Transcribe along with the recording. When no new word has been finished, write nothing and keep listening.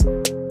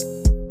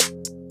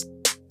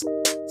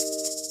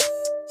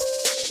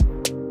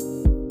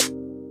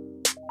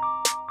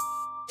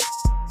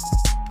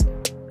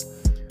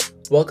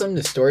Welcome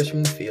to Stories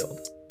from the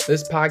Field.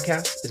 This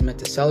podcast is meant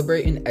to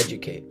celebrate and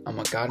educate on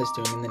what God is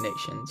doing in the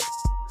nations.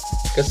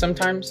 Because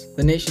sometimes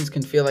the nations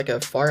can feel like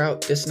a far out,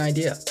 distant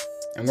idea,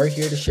 and we're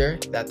here to share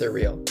that they're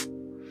real.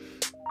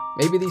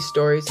 Maybe these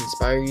stories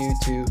inspire you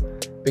to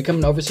become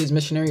an overseas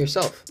missionary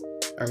yourself,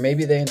 or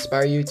maybe they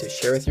inspire you to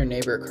share with your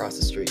neighbor across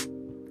the street.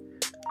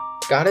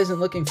 God isn't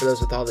looking for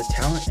those with all the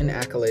talent and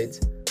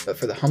accolades, but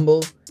for the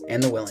humble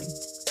and the willing.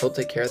 He'll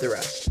take care of the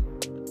rest.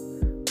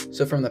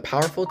 So from the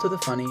powerful to the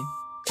funny,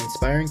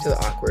 inspiring to the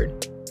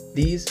awkward,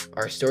 these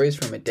are stories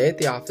from a day at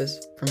the office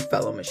from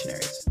fellow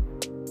missionaries.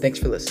 Thanks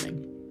for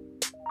listening.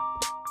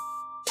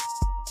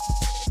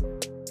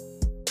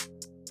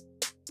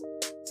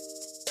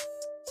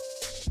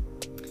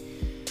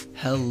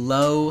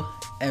 Hello,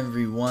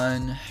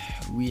 everyone.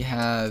 We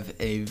have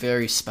a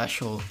very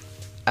special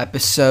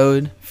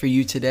episode for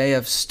you today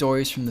of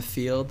Stories from the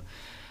Field.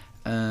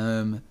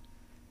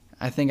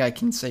 I think I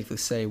can safely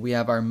say we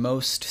have our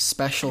most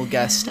special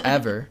guest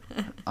ever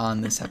on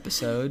this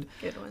episode.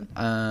 Good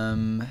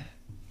one.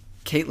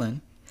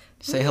 Caitlyn,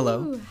 say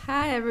hello.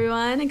 Hi,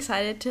 everyone.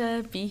 Excited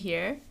to be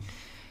here.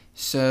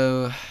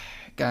 So,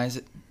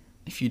 guys,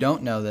 if you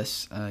don't know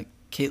this,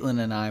 Caitlyn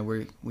and I,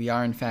 we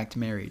are in fact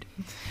married.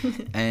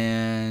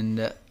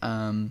 And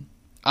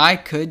I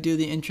could do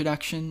the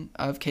introduction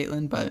of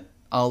Caitlyn, but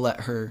I'll let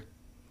her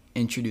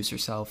introduce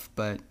herself.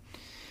 But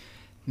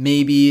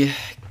maybe,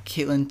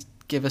 Caitlyn,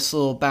 give us a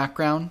little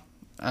background.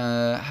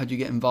 How'd you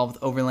get involved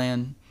with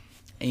Overland,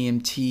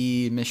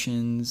 AMT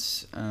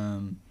missions,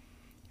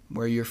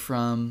 where you're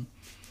from,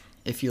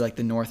 if you like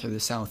the North or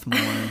the South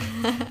more.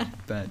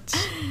 But,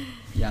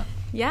 yeah.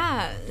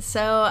 Yeah,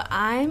 so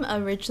I'm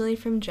originally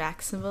from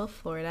Jacksonville,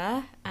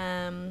 Florida.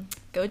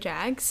 Go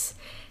Jags.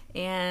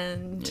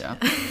 And Yeah.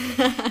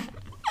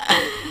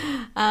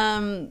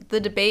 The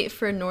debate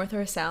for North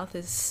or South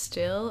is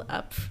still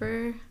up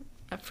for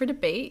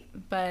debate,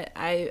 but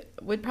I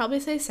would probably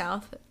say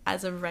South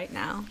as of right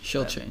now.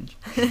 She'll change.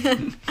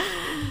 But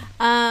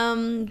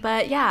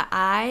yeah,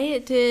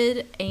 I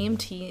did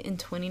AMT in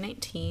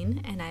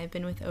 2019, and I've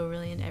been with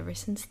Overland ever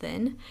since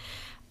then.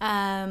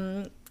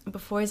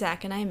 Before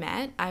Zach and I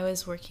met, I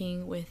was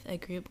working with a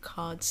group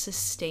called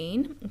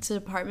Sustain. It's a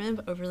department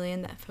of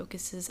Overland that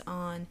focuses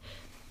on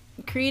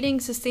creating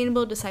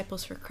sustainable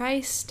disciples for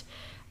Christ,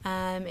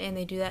 and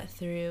they do that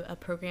through a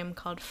program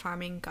called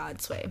Farming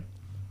God's Way.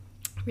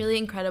 Really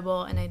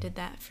incredible, and I did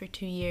that for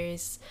 2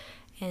 years,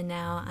 and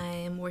now I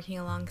am working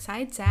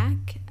alongside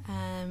Zach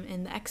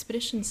in the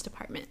expeditions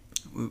department.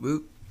 Whoop,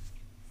 whoop.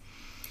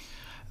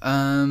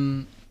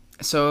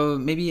 So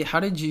maybe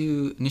how did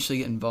you initially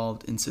get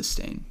involved in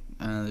Sustain?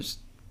 There's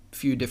a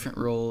few different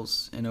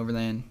roles in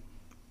Overland.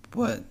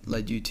 What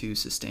led you to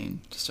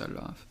Sustain to start it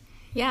off?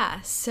 Yeah,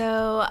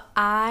 so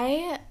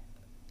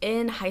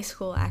in high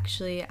school,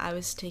 actually, I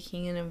was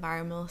taking an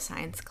environmental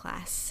science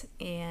class,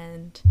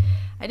 and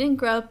I didn't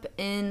grow up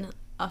in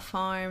a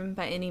farm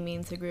by any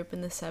means. I grew up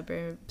in the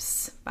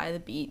suburbs by the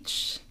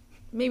beach,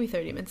 maybe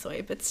 30 minutes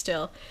away, but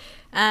still.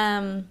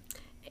 And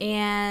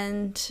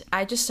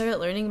I just started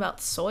learning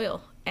about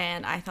soil,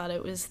 and I thought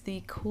it was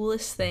the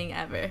coolest thing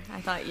ever. I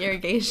thought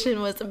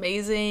irrigation was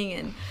amazing,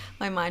 and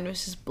my mind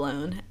was just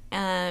blown.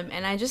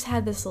 And I just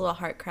had this little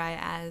heart cry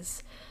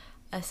as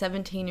a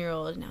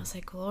 17-year-old, and I was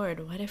like,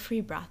 Lord, what if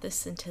we brought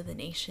this into the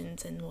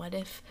nations, and what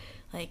if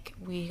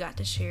we got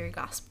to share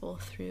gospel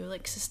through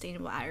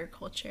sustainable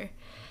agriculture?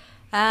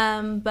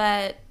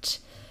 But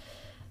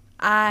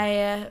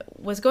I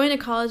was going to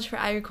college for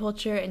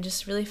agriculture and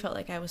just really felt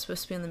like I was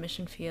supposed to be on the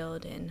mission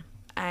field, and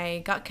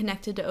I got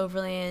connected to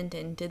Overland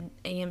and did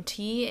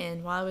AMT,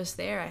 and while I was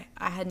there,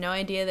 I had no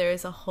idea there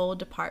was a whole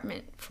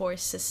department for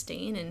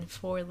Sustain and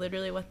for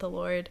literally what the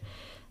Lord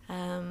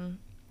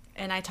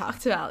and I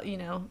talked about,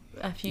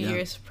 a few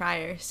years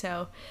prior.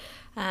 So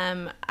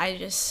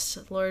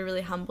Lord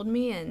really humbled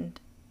me and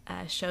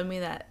showed me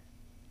that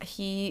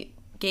he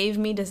gave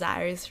me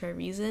desires for a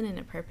reason and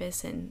a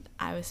purpose, and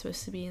I was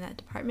supposed to be in that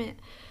department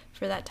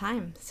for that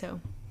time.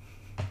 So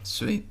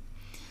Sweet.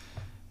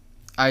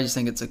 I just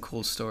think it's a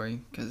cool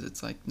story because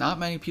it's not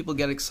many people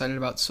get excited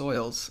about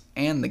soils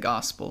and the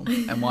gospel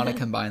and want to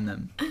combine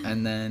them.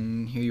 And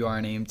then here you are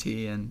in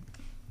AMT and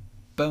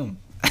boom.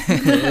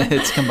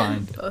 It's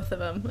combined. Both of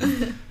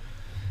them.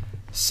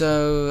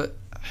 So,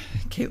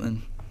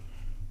 Caitlyn,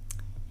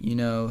 you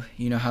know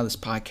how this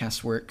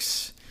podcast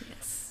works.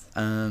 Yes.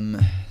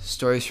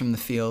 Stories from the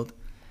field.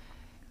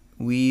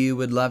 We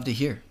would love to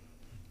hear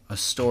a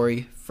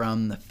story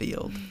from the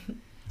field.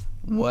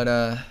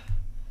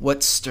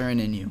 What's stirring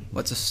in you?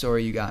 What's a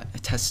story you got? A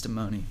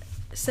testimony?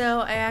 So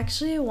I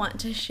actually want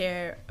to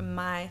share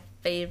my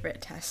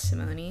favorite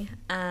testimony.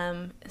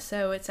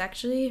 So it's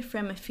actually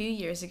from a few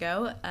years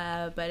ago,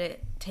 but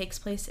it takes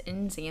place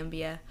in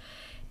Zambia,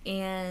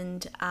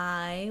 and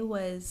I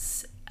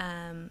was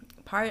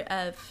part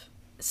of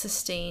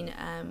Sustain.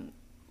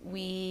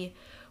 We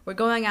were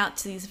going out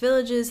to these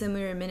villages, and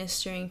we were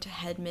ministering to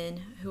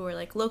headmen who were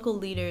local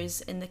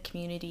leaders in the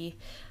community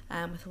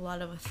with a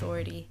lot of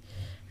authority.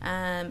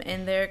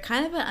 And they're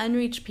kind of an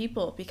unreached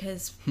people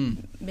because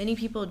many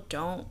people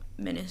don't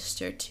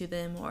minister to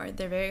them, or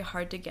they're very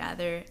hard to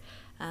gather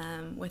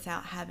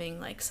without having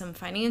like some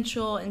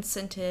financial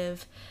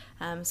incentive.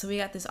 So we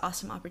got this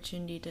awesome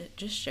opportunity to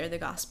just share the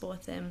gospel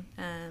with them,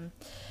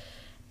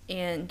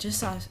 and just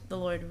saw the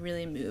Lord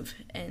really move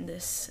in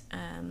this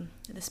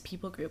this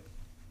people group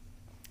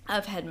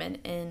of headmen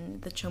in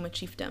the Choma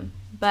chiefdom.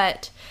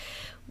 But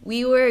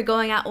we were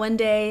going out one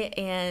day,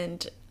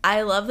 and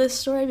I love this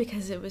story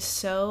because it was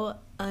so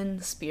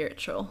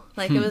unspiritual.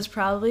 Like, it was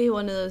probably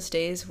one of those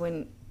days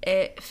when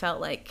it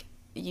felt like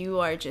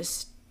you're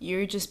just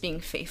being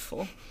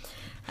faithful.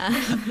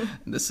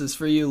 This is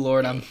for you,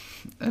 Lord.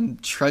 I'm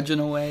trudging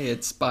away.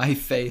 It's by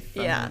faith.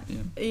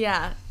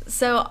 Yeah.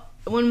 So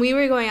when we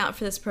were going out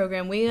for this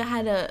program, we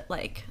had to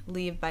like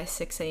leave by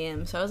 6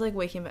 a.m. So I was like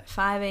waking up at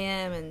 5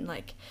 a.m. and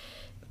like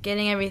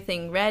getting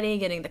everything ready,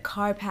 getting the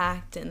car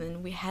packed, and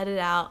then we headed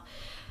out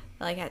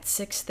like at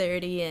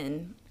 6:30.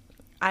 And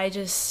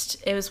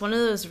it was one of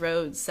those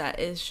roads that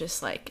is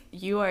just like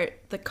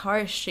the car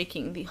is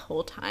shaking the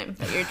whole time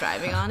that you're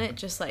driving on it,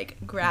 just like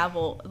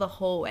gravel the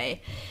whole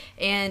way.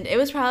 And it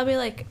was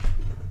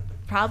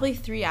probably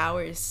 3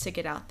 hours to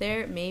get out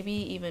there, maybe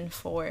even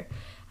 4.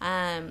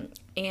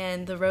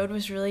 And the road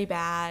was really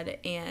bad,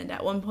 and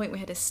at one point we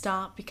had to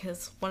stop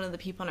because one of the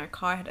people in our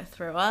car had to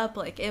throw up.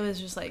 Like, it was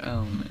just like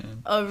a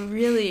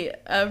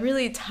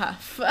really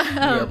tough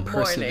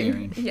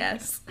morning.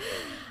 Yes.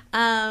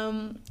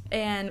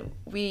 And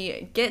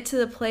we get to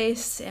the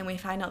place and we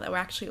find out that we're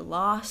actually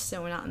lost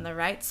and we're not in the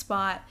right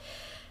spot,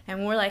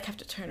 and we're like have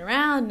to turn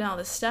around and all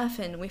this stuff.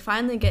 And we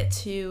finally get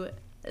to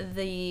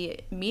the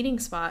meeting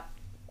spot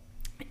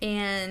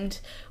and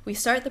we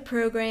start the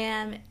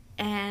program,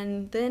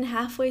 and then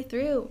halfway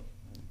through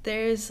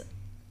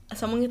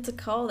someone gets a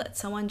call that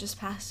someone just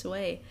passed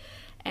away,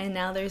 and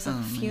now there's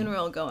a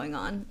funeral going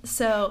on.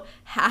 So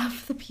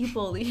half the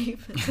people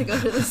leave to go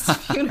to this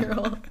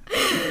funeral.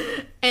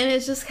 And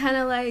it's just kind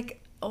of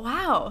like,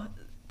 wow,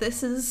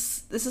 this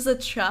is a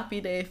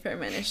choppy day for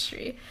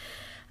ministry.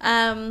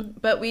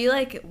 But we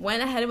like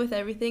went ahead with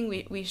everything.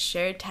 We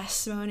shared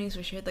testimonies,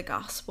 we shared the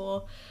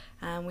gospel,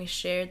 we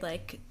shared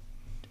like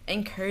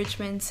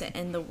encouragements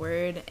in the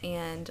word,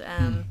 and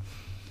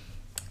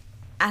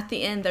at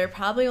the end there were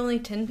probably only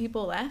 10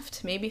 people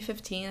left, maybe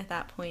 15 at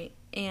that point.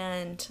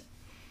 And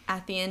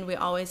at the end we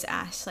always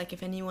asked like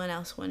if anyone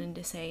else wanted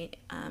to say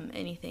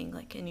anything,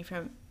 like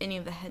from any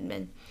of the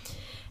headmen.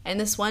 And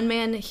this one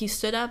man, he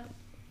stood up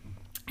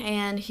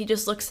and he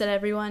just looks at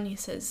everyone. He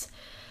says,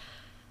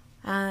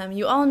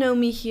 you all know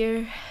me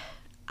here.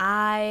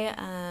 I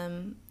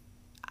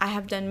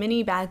have done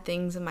many bad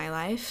things in my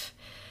life.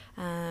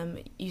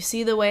 You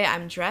see the way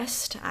I'm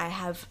dressed. I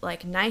have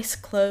like nice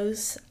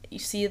clothes. You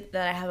see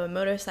that I have a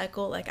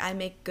motorcycle. Like, I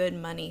make good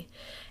money.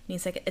 And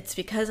he's like, it's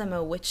because I'm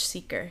a witch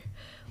seeker,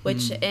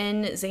 which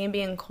in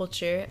Zambian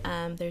culture,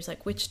 there's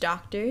like witch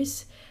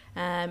doctors.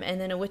 And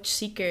then a witch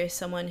seeker is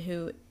someone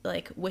who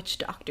like witch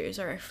doctors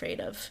are afraid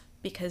of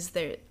because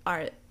they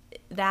are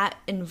that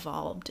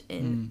involved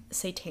in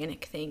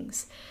satanic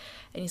things.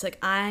 And he's like,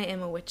 I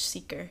am a witch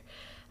seeker.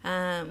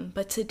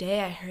 But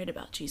today I heard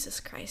about Jesus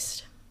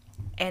Christ,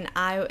 and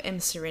I am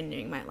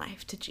surrendering my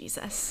life to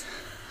Jesus.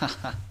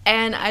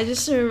 And I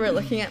just remember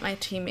looking at my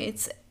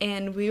teammates,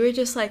 and we were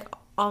just like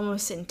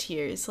almost in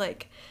tears.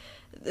 Like,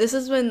 this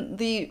is when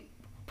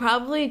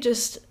probably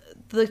just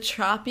the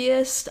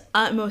choppiest,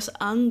 most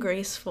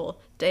ungraceful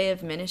day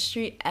of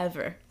ministry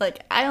ever.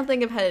 Like, I don't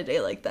think I've had a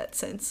day like that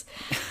since.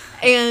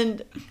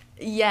 And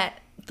yet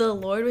the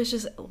Lord was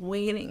just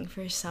waiting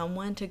for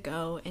someone to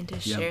go and to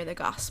share the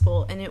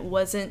gospel. And it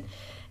wasn't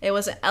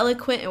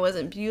eloquent, it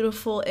wasn't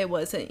beautiful, it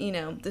wasn't,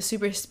 the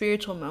super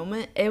spiritual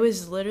moment. It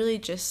was literally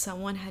just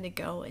someone had to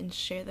go and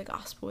share the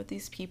gospel with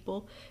these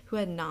people who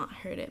had not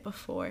heard it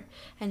before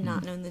and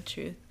not known the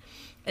truth.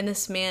 And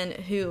this man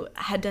who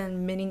had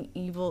done many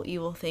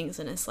evil things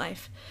in his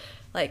life,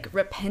 like,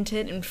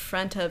 repented in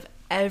front of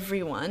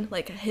everyone,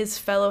 like his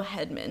fellow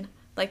headmen.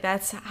 Like,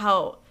 that's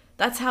how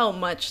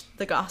much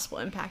the gospel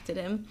impacted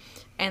him,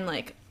 and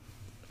like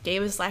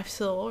gave his life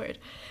to the Lord.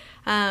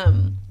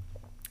 And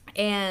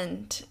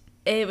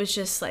it was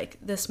just like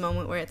this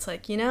moment where it's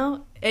like,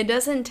 it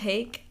doesn't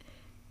take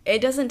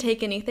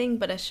anything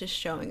but us just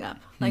showing up.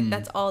 Like,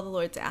 that's all the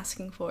Lord's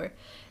asking for,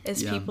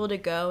 is people to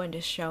go and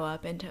to show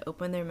up and to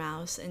open their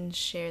mouths and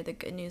share the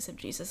good news of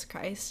Jesus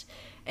Christ.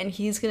 And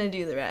he's going to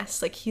do the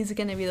rest. Like, he's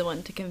going to be the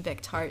one to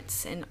convict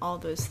hearts and all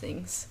those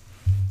things.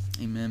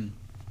 Amen.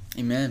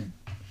 Amen.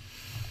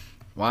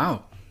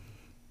 Wow.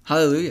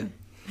 Hallelujah.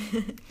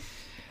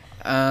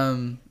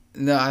 No,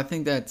 I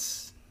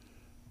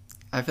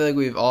feel like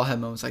we've all had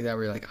moments like that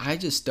where you're like,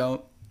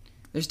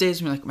 there's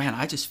days when you're like, man,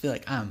 I just feel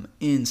like I'm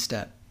in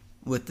step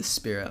with the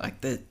Spirit. Like,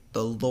 the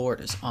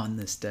Lord is on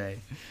this day.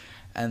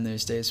 And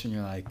there's days when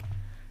you're like,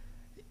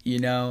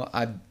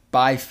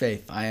 by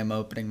faith, I am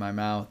opening my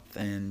mouth,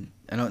 and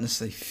I don't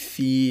necessarily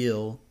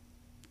feel,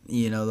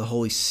 the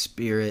Holy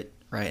Spirit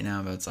right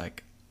now, but it's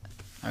like,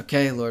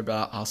 okay, Lord,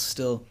 but I'll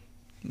still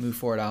move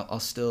forward. I'll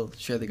still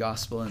share the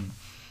gospel.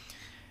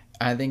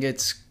 I think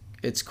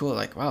it's cool.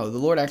 Like, wow, the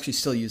Lord actually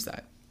still used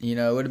that. You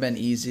know, it would have been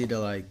easy to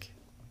like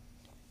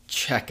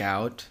check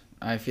out.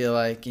 I feel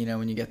like, you know,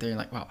 when you get there, you're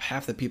like, wow,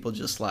 half the people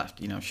just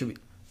left. You know, should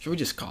we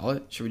just call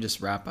it? Should we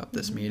just wrap up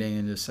this meeting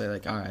and just say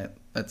like, all right,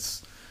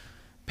 let's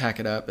pack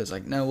it up? It's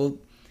like, no,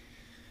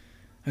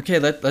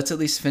 let's at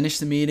least finish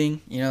the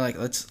meeting. You know, like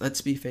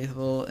let's be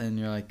faithful. And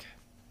you're like,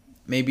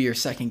 maybe you're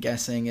second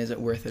guessing, is it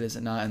worth it, is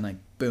it not? And like,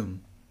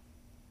 boom,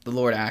 the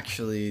Lord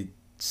actually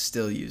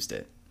still used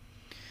it.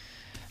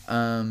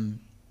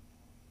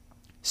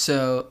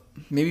 So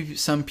maybe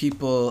some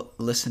people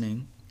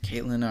listening,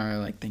 Caitlyn, are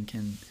like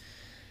thinking,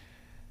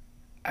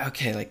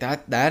 okay, like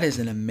that is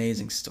an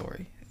amazing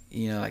story.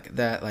 You know,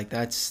 like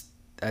that's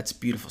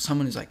beautiful.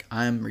 Someone who's like,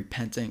 I'm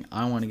repenting.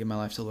 I want to give my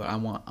life to the Lord. I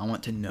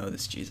want to know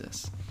this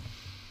Jesus.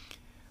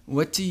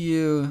 What would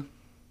you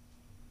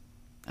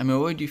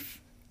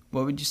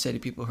say to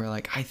people who are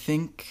like, I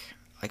think,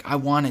 like, I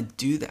want to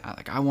do that.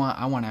 Like, I want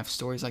to have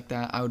stories like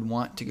that. I would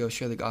want to go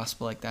share the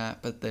gospel like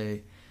that. But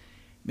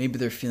maybe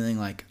they're feeling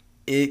like,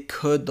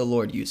 the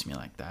Lord use me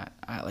like that?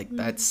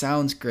 That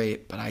sounds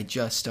great, but I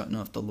just don't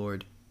know if the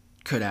Lord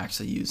could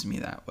actually use me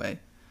that way.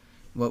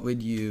 What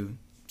would you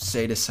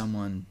say to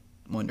someone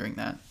wondering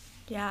that?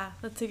 Yeah,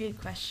 that's a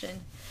good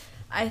question.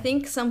 I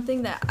think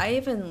something that I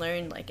even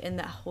learned like in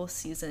that whole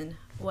season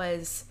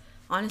was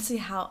honestly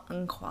how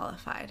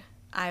unqualified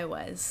I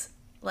was.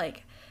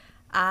 Like,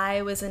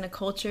 I was in a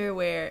culture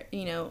where,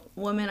 you know,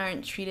 women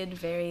aren't treated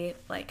very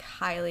like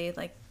highly,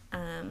 like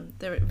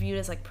they're viewed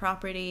as like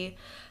property.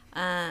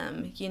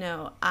 You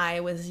know,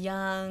 I was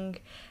young.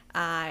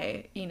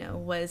 I, you know,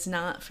 was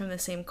not from the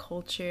same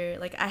culture.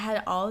 Like, I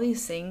had all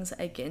these things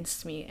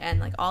against me, and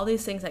like all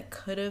these things I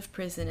could have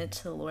presented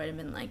to the Lord and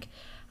been like,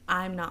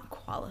 I'm not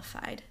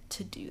qualified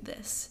to do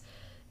this.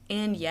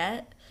 And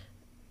yet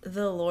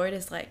the Lord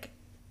is like,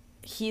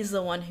 he's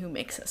the one who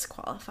makes us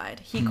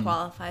qualified. He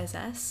qualifies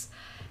us.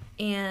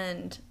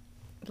 And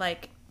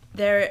like,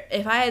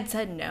 if I had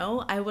said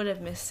no, I would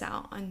have missed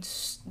out on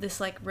this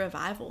like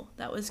revival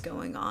that was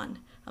going on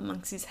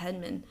amongst these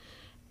headmen.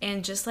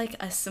 And just like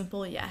a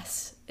simple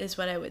yes is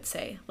what I would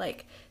say.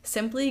 Like,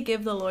 simply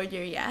give the Lord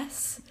your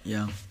yes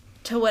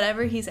to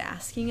whatever he's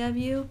asking of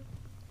you,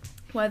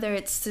 whether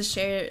it's to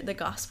share the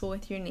gospel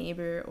with your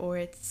neighbor, or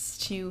it's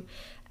to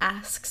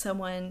ask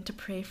someone to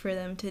pray for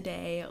them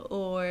today,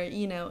 or,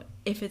 you know,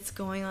 if it's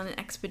going on an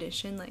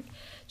expedition, like,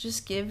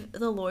 just give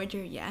the Lord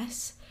your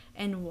yes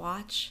and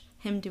watch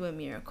him do a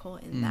miracle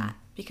in that,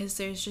 because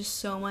there's just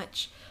so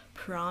much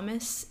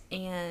promise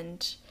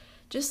and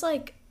just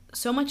like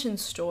so much in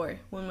store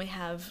when we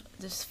have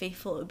this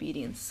faithful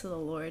obedience to the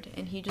Lord,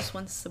 and he just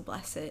wants to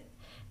bless it.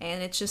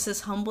 And it's just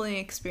this humbling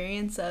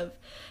experience of,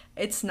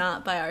 it's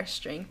not by our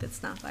strength,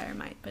 it's not by our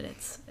might, but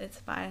it's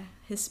by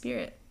his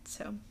Spirit.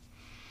 So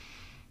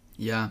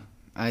yeah,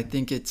 I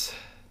think it's,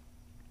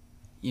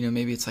 you know,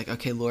 maybe it's like,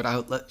 okay, Lord,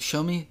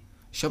 show me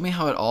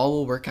how it all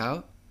will work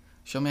out.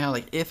 Show me how,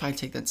 like, if I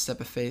take that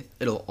step of faith,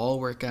 it'll all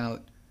work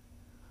out.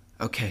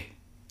 Okay,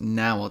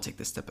 now I'll take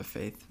the step of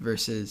faith.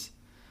 Versus,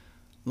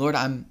 Lord,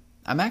 I'm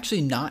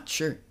actually not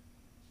sure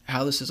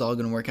how this is all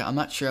going to work out. I'm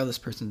not sure how this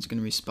person's going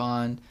to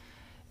respond,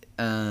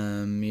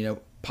 you know,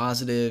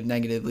 positive,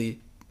 negatively,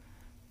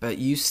 but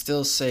you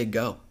still say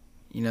go.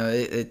 You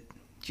know,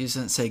 Jesus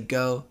doesn't say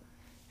go,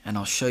 and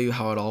I'll show you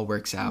how it all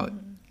works out.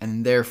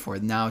 And therefore,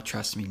 now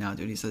trust me, now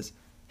do it. He says,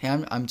 hey,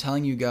 I'm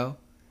telling you go,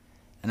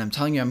 and I'm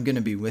telling you I'm going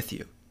to be with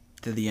you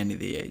to the end of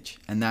the age.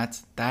 And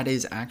that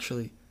is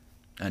actually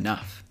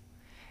enough.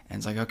 And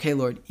it's like, okay,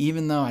 Lord,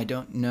 even though I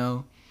don't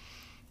know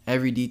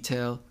every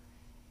detail,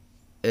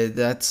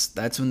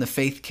 that's when the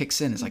faith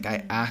kicks in. It's like,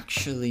 I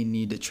actually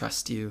need to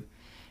trust you,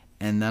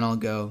 and then I'll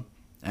go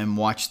and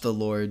watch the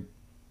Lord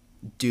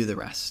do the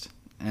rest.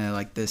 And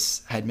like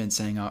this headman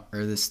saying,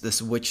 or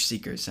this witch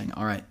seeker saying,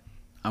 all right,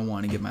 I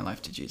want to give my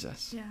life to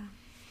Jesus. yeah.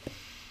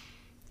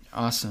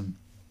 Awesome.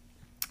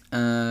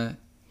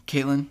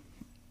 Caitlyn,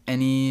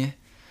 any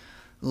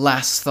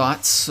last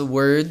thoughts,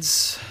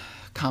 words,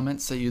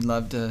 comments that you'd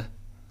love to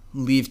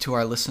leave to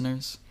our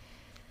listeners?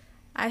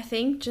 I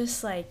think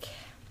just like,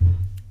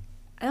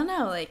 I don't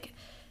know, like,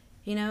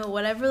 you know,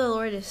 whatever the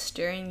Lord is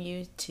stirring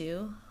you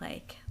to,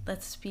 like,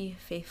 let's be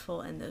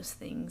faithful in those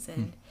things.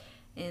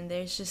 And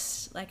there's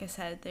just, like I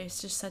said,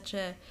 there's just such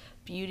a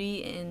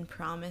beauty in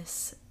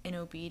promise and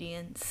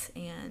obedience.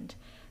 And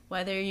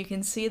whether you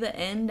can see the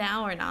end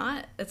now or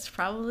not, it's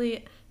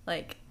probably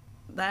like,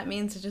 that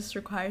means it just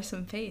requires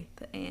some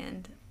faith.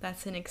 And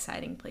that's an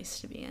exciting place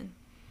to be in.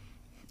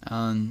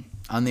 On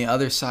the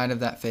other side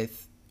of that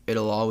faith,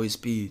 it'll always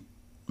be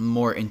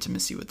more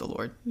intimacy with the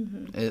Lord.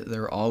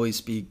 There will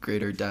always be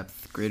greater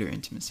depth, greater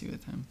intimacy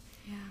with him.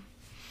 Yeah.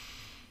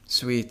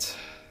 Sweet.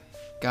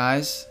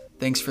 Guys,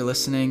 thanks for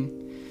listening.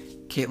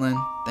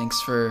 Caitlyn,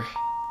 thanks for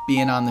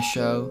being on the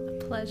show.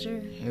 A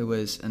pleasure. It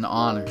was an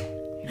honor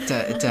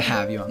to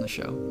have you on the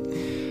show.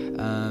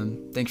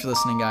 Thanks for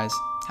listening, guys.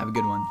 Have a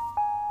good one.